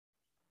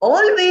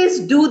Always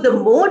do the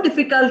more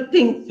difficult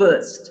thing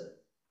first,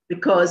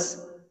 because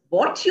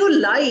what you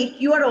like,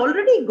 you are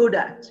already good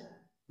at.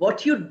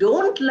 What you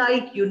don't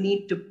like, you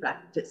need to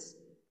practice.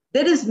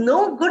 There is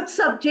no good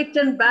subject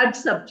and bad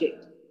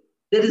subject.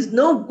 There is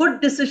no good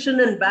decision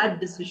and bad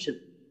decision.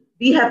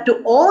 We have to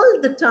all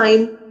the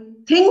time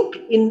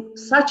think in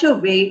such a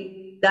way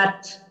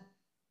that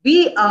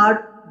we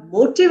are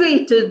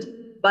motivated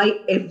by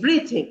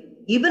everything.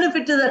 Even if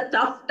it is a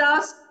tough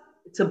task,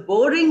 it's a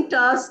boring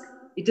task,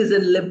 it is a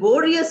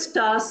laborious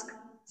task,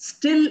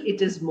 still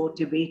it is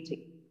motivating.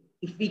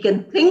 If we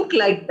can think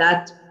like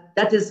that,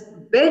 that is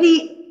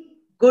very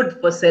good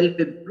for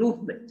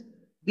self-improvement.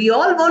 We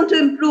all want to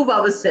improve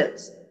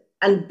ourselves,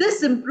 and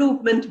this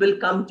improvement will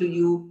come to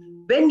you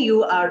when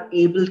you are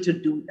able to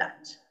do that.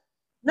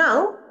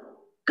 Now,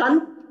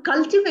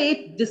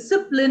 cultivate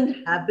disciplined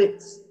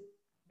habits.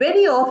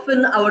 Very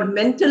often, our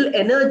mental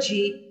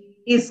energy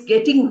is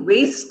getting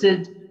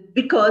wasted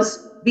because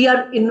we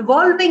are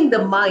involving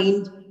the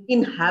mind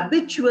in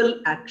habitual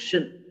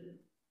action.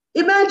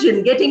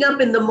 Imagine getting up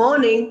in the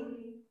morning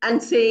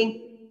and saying,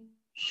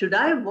 should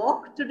I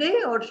walk today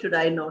or should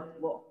I not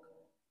walk?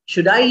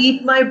 Should I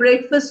eat my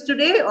breakfast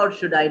today or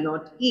should I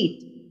not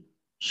eat?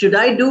 Should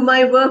I do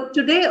my work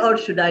today or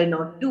should I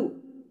not do?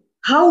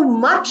 How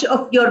much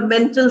of your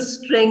mental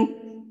strength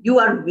you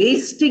are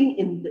wasting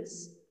in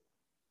this?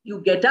 You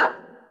get up,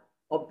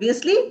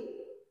 obviously.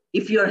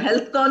 If you're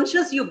health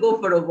conscious, you go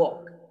for a walk.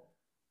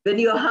 When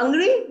you're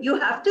hungry, you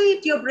have to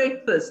eat your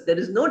breakfast. There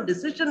is no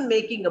decision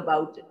making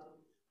about it.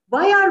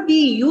 Why are we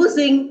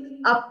using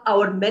up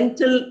our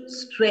mental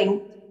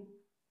strength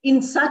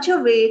in such a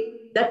way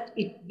that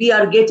we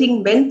are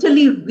getting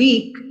mentally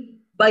weak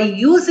by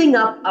using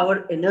up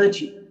our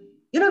energy?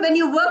 You know, when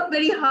you work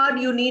very hard,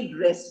 you need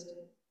rest.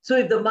 So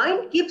if the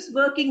mind keeps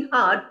working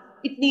hard,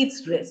 it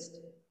needs rest.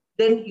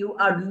 Then you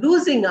are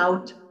losing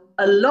out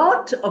a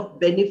lot of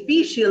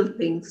beneficial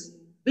things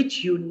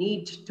which you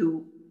need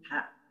to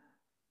have.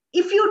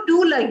 If you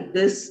do like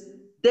this,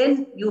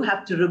 then you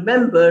have to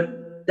remember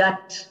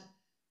that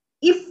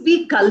if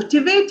we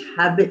cultivate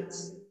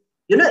habits,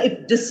 you know,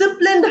 if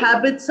disciplined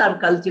habits are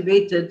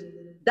cultivated,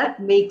 that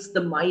makes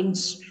the mind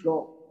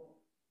strong.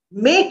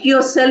 Make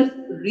yourself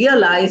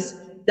realize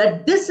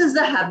that this is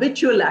a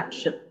habitual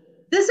action.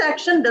 This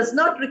action does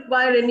not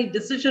require any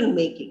decision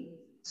making.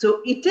 So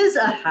it is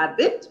a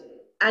habit,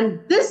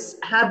 and this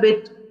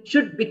habit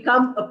should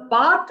become a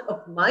part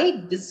of my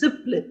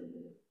discipline.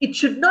 It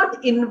should not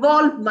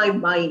involve my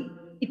mind.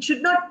 It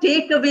should not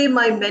take away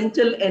my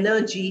mental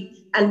energy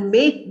and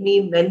make me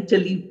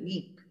mentally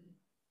weak.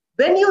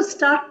 When you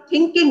start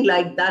thinking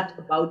like that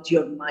about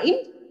your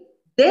mind,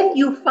 then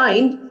you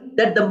find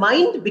that the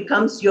mind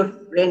becomes your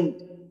friend.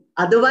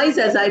 Otherwise,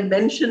 as I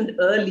mentioned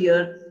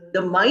earlier,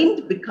 the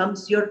mind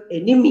becomes your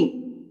enemy.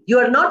 You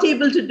are not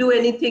able to do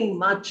anything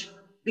much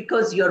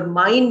because your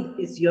mind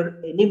is your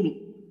enemy.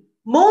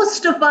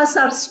 Most of us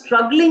are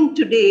struggling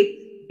today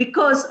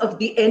because of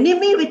the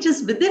enemy which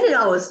is within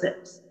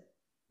ourselves.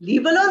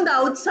 Leave alone the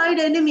outside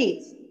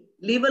enemies,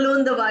 leave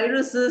alone the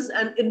viruses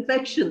and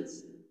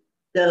infections.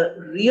 The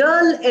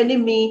real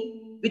enemy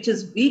which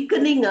is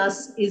weakening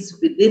us is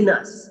within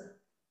us.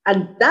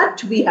 And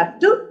that we have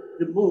to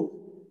remove.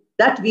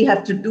 That we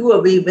have to do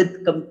away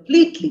with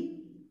completely.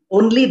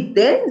 Only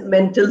then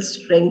mental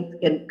strength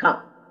can come.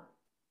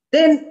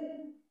 Then,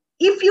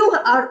 if you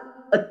are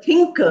a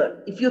thinker,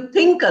 if you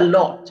think a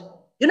lot,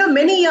 you know,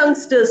 many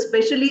youngsters,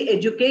 especially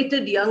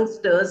educated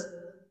youngsters,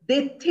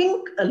 they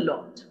think a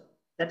lot.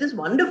 That is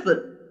wonderful.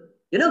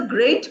 You know,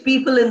 great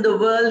people in the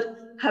world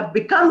have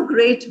become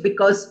great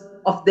because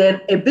of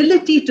their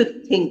ability to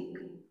think.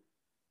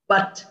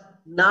 But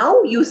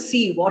now you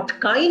see what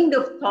kind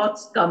of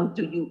thoughts come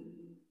to you.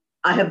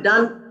 I have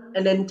done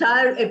an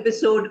entire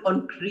episode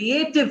on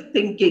creative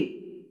thinking.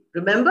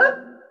 Remember?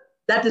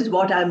 That is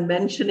what I'm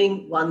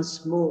mentioning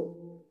once more.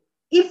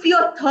 If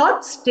your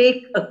thoughts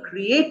take a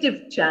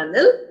creative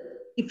channel,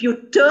 if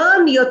you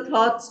turn your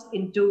thoughts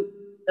into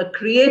a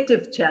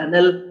creative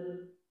channel,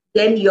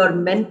 then your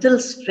mental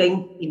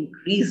strength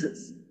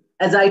increases.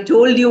 As I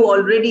told you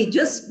already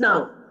just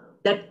now,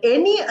 that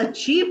any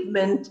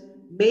achievement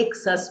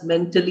makes us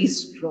mentally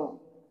strong.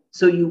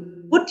 So you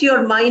put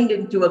your mind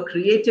into a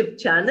creative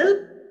channel,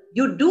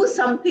 you do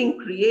something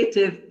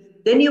creative,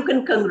 then you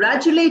can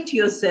congratulate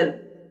yourself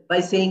by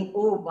saying,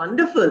 oh,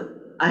 wonderful,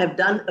 I have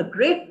done a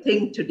great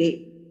thing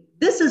today.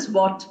 This is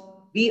what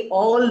we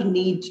all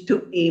need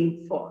to aim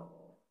for.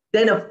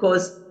 Then, of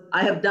course,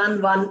 I have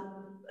done one,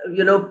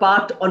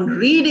 part on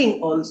reading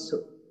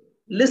also,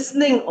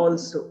 listening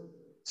also.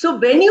 So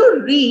when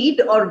you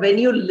read or when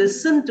you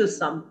listen to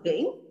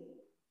something,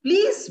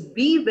 please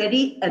be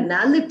very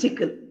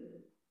analytical.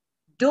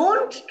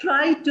 Don't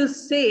try to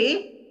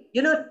say,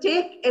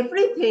 take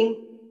everything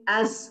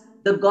as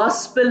the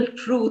gospel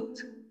truth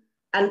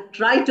and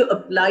try to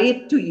apply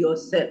it to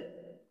yourself.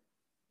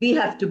 We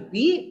have to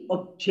be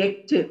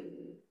objective.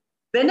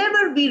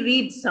 Whenever we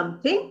read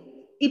something,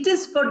 it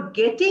is for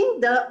getting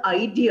the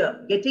idea,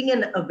 getting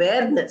an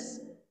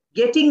awareness,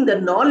 getting the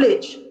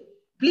knowledge.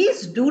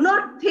 Please do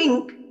not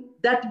think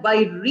that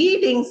by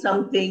reading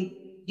something,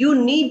 you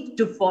need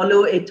to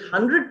follow it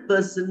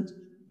 100%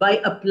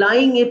 by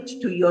applying it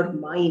to your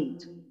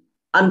mind.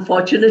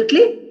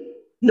 Unfortunately,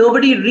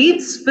 nobody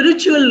reads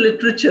spiritual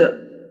literature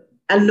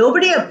and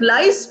nobody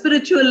applies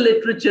spiritual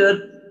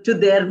literature to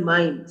their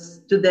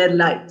minds, to their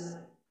lives.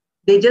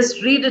 They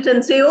just read it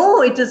and say,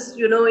 oh, it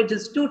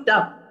is too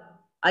tough.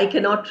 I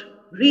cannot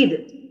read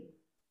it.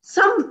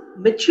 Some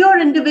mature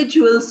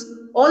individuals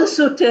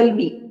also tell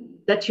me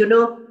that,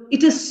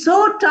 it is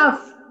so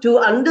tough to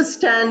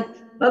understand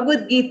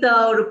Bhagavad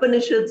Gita or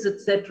Upanishads,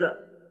 etc.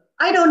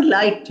 I don't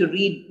like to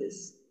read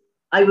this.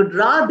 I would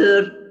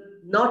rather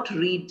not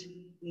read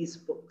these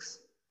books.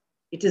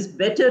 It is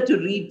better to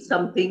read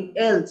something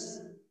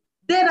else.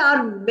 There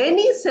are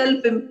many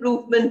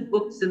self-improvement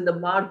books in the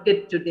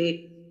market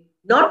today,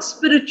 not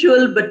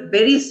spiritual, but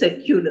very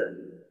secular.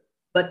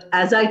 But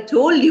as I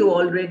told you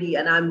already,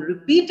 and I'm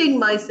repeating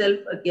myself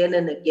again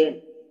and again,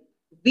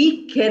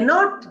 we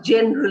cannot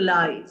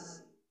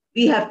generalize.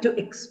 We have to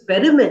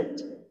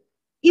experiment.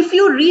 If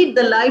you read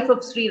the life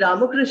of Sri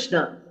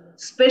Ramakrishna,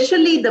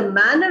 especially the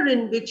manner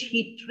in which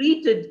he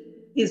treated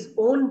his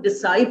own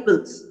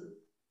disciples,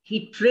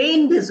 he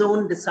trained his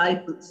own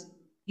disciples,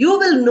 you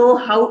will know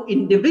how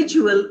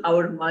individual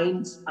our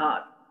minds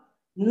are.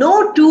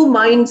 No two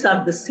minds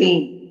are the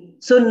same.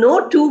 So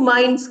no two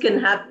minds can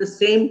have the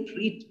same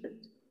treatment.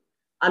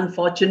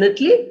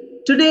 Unfortunately,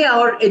 today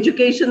our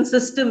education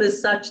system is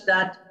such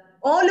that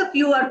all of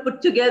you are put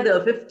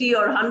together, 50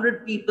 or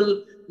 100 people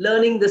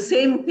learning the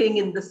same thing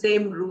in the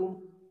same room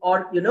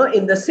or,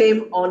 in the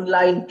same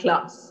online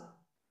class.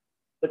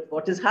 But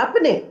what is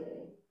happening?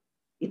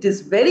 It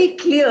is very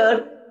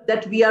clear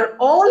that we are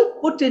all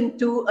put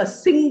into a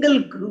single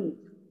group.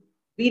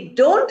 We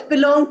don't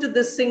belong to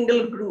this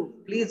single group.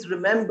 Please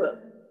remember,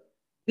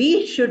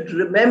 we should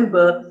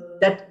remember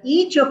that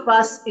each of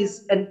us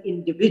is an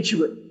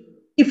individual.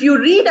 If you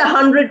read a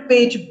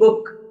 100-page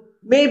book,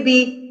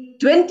 maybe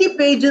 20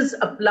 pages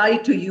apply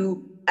to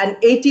you and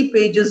 80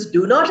 pages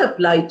do not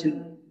apply to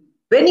you.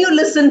 When you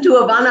listen to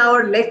a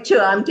 1-hour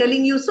lecture, I'm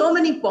telling you so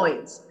many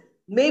points.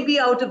 Maybe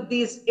out of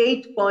these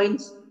 8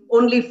 points,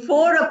 only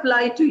 4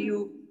 apply to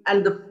you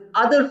and the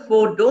other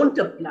 4 don't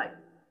apply.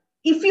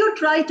 If you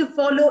try to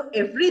follow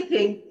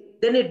everything,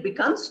 then it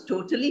becomes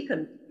totally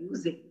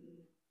confusing.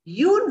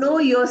 You know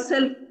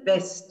yourself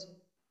best.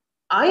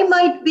 I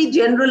might be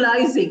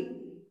generalizing,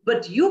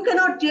 but you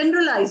cannot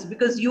generalize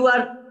because you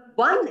are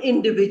one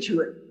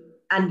individual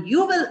and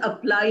you will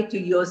apply to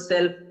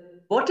yourself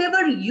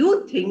whatever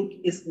you think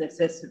is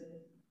necessary.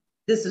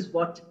 This is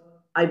what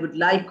I would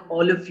like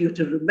all of you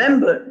to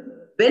remember.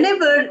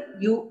 Whenever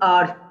you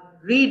are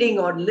reading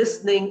or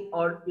listening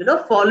or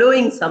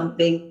following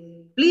something,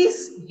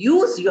 please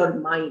use your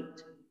mind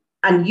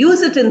and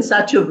use it in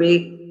such a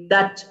way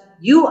that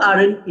you are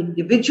an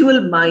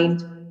individual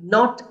mind,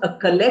 not a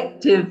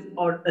collective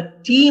or a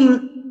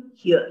team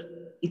here.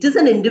 It is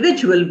an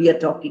individual we are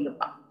talking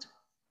about.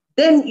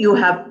 Then you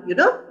have,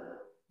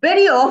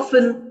 very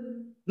often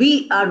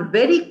we are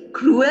very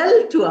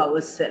cruel to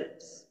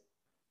ourselves.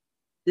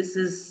 This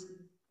is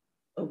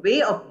a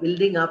way of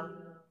building up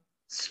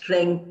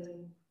strength,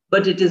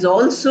 but it is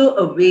also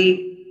a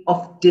way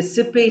of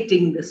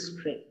dissipating the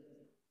strength.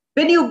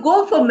 When you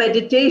go for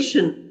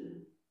meditation,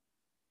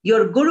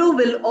 your guru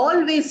will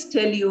always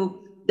tell you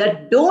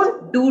that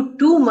don't do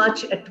too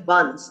much at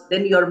once,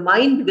 then your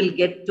mind will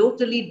get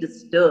totally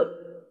disturbed.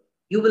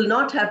 You will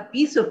not have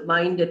peace of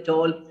mind at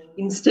all.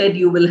 Instead,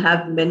 you will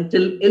have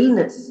mental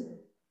illness.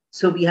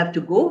 So we have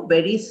to go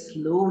very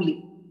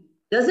slowly.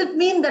 Does it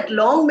mean that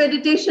long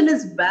meditation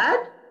is bad?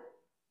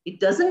 It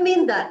doesn't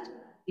mean that.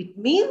 It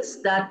means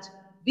that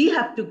we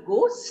have to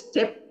go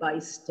step by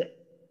step.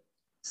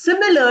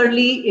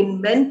 Similarly,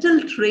 in mental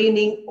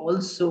training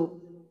also,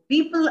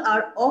 people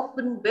are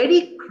often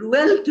very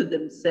cruel to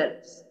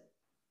themselves.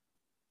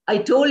 I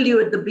told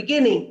you at the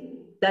beginning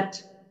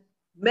that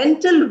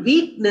mental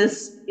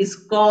weakness is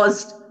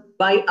caused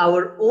by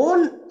our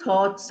own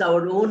thoughts,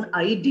 our own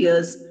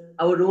ideas,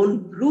 our own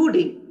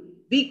brooding.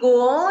 We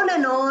go on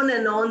and on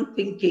and on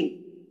thinking.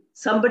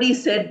 Somebody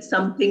said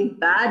something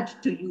bad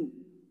to you.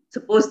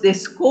 Suppose they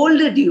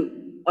scolded you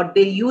or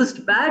they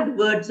used bad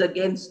words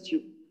against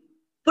you.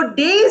 For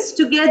days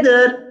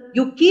together,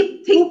 you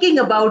keep thinking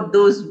about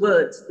those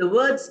words. The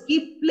words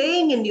keep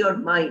playing in your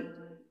mind.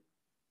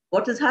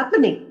 What is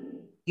happening?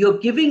 You're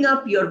giving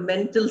up your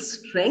mental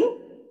strength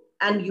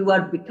and you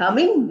are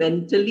becoming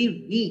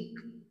mentally weak.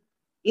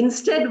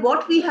 Instead,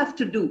 what we have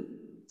to do,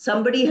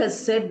 somebody has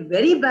said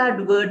very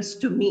bad words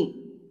to me.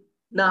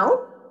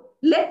 Now,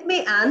 let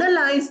me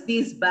analyze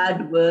these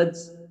bad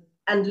words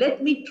and let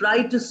me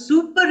try to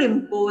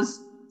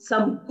superimpose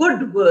some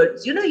good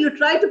words. You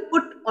try to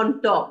put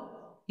on top.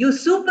 You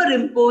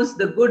superimpose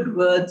the good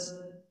words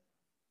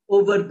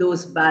over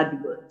those bad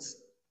words.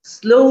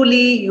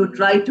 Slowly, you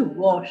try to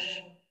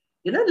wash.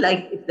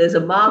 Like if there's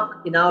a mark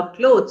in our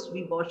clothes,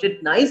 we wash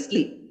it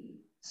nicely.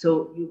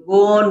 So you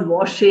go on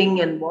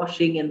washing and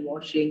washing and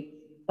washing.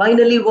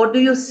 Finally, what do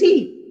you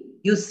see?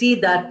 You see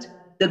that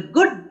the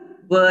good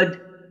word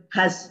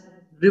has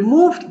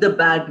removed the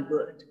bad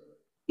word.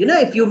 You know,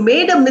 if you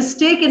made a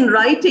mistake in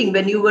writing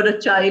when you were a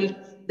child,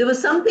 there was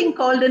something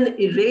called an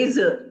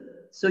eraser.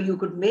 So you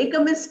could make a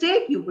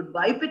mistake, you could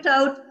wipe it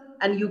out,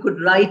 and you could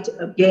write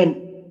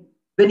again.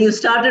 When you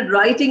started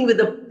writing with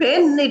a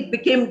pen, it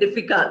became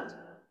difficult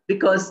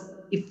because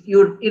if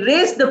you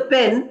erase the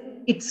pen,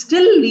 it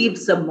still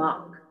leaves a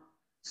mark.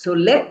 So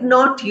let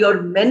not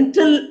your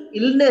mental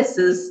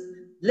illnesses,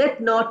 let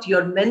not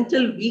your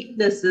mental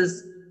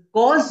weaknesses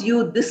cause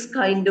you this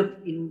kind of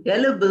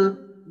indelible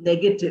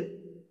negative.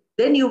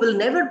 Then you will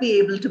never be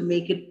able to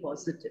make it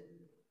positive.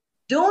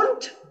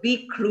 Don't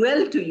be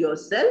cruel to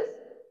yourself.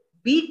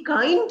 Be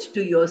kind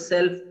to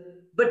yourself.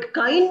 But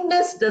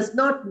kindness does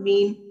not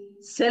mean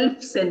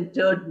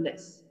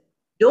self-centeredness.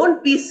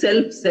 Don't be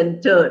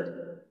self-centered.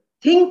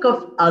 Think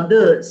of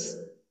others.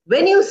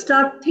 When you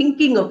start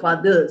thinking of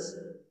others,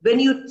 when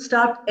you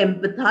start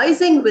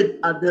empathizing with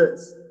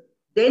others,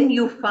 then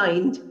you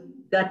find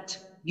that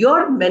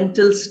your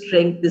mental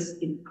strength is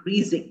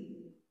increasing.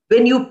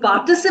 When you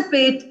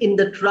participate in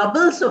the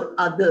troubles of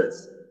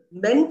others,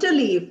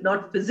 mentally, if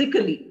not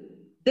physically,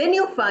 then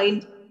you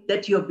find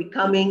that you're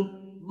becoming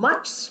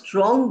much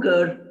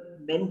stronger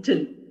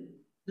mentally.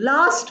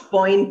 Last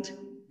point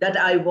that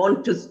I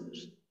want to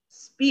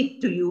speak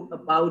to you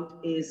about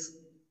is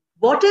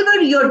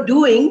whatever you're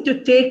doing to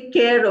take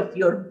care of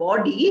your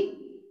body,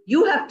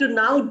 you have to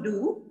now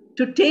do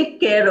to take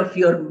care of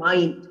your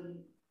mind.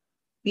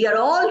 We are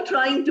all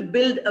trying to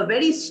build a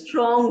very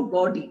strong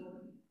body.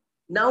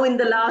 Now, in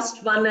the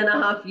last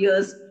 1.5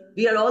 years,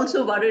 we are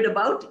also worried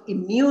about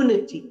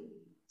immunity.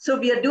 So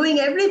we are doing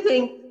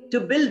everything to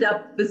build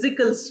up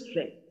physical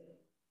strength.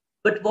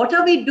 But what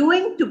are we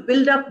doing to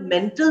build up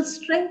mental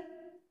strength?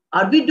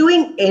 Are we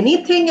doing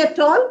anything at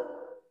all?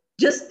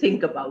 Just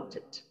think about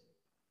it.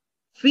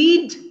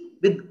 Feed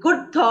with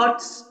good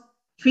thoughts,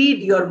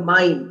 feed your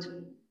mind.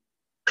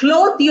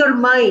 Clothe your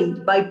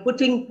mind by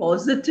putting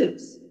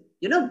positives,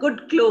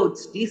 good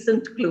clothes,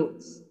 decent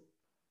clothes.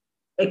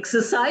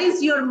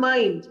 Exercise your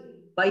mind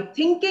by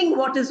thinking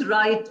what is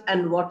right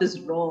and what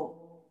is wrong.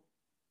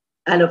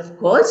 And of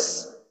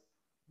course,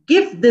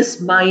 give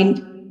this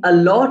mind a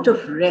lot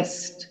of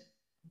rest.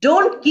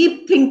 Don't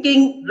keep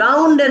thinking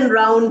round and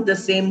round the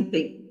same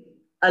thing.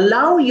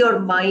 Allow your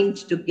mind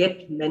to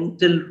get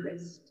mental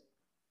rest.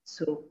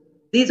 So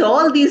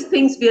all these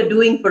things we are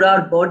doing for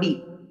our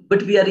body,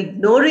 but we are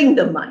ignoring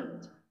the mind.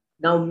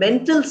 Now,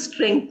 mental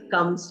strength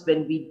comes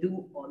when we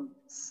do all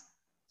this.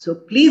 So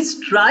please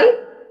try.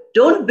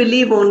 Don't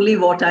believe only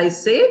what I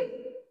say.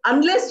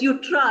 Unless you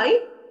try,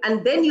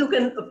 and then you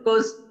can, of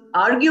course,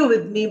 argue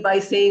with me by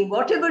saying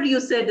whatever you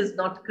said is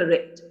not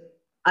correct.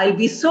 I'll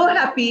be so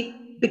happy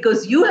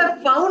because you have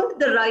found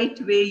the right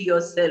way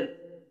yourself.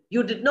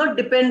 You did not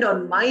depend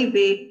on my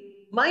way.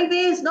 My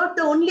way is not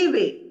the only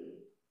way.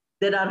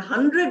 There are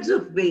hundreds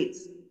of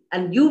ways,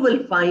 and you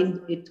will find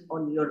it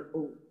on your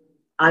own.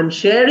 I'm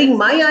sharing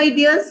my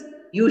ideas,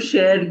 you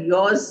share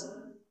yours.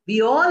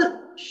 We all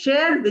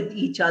share with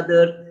each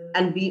other,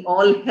 and we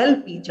all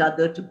help each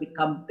other to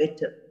become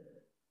better.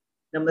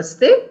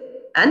 Namaste,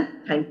 and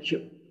thank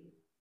you.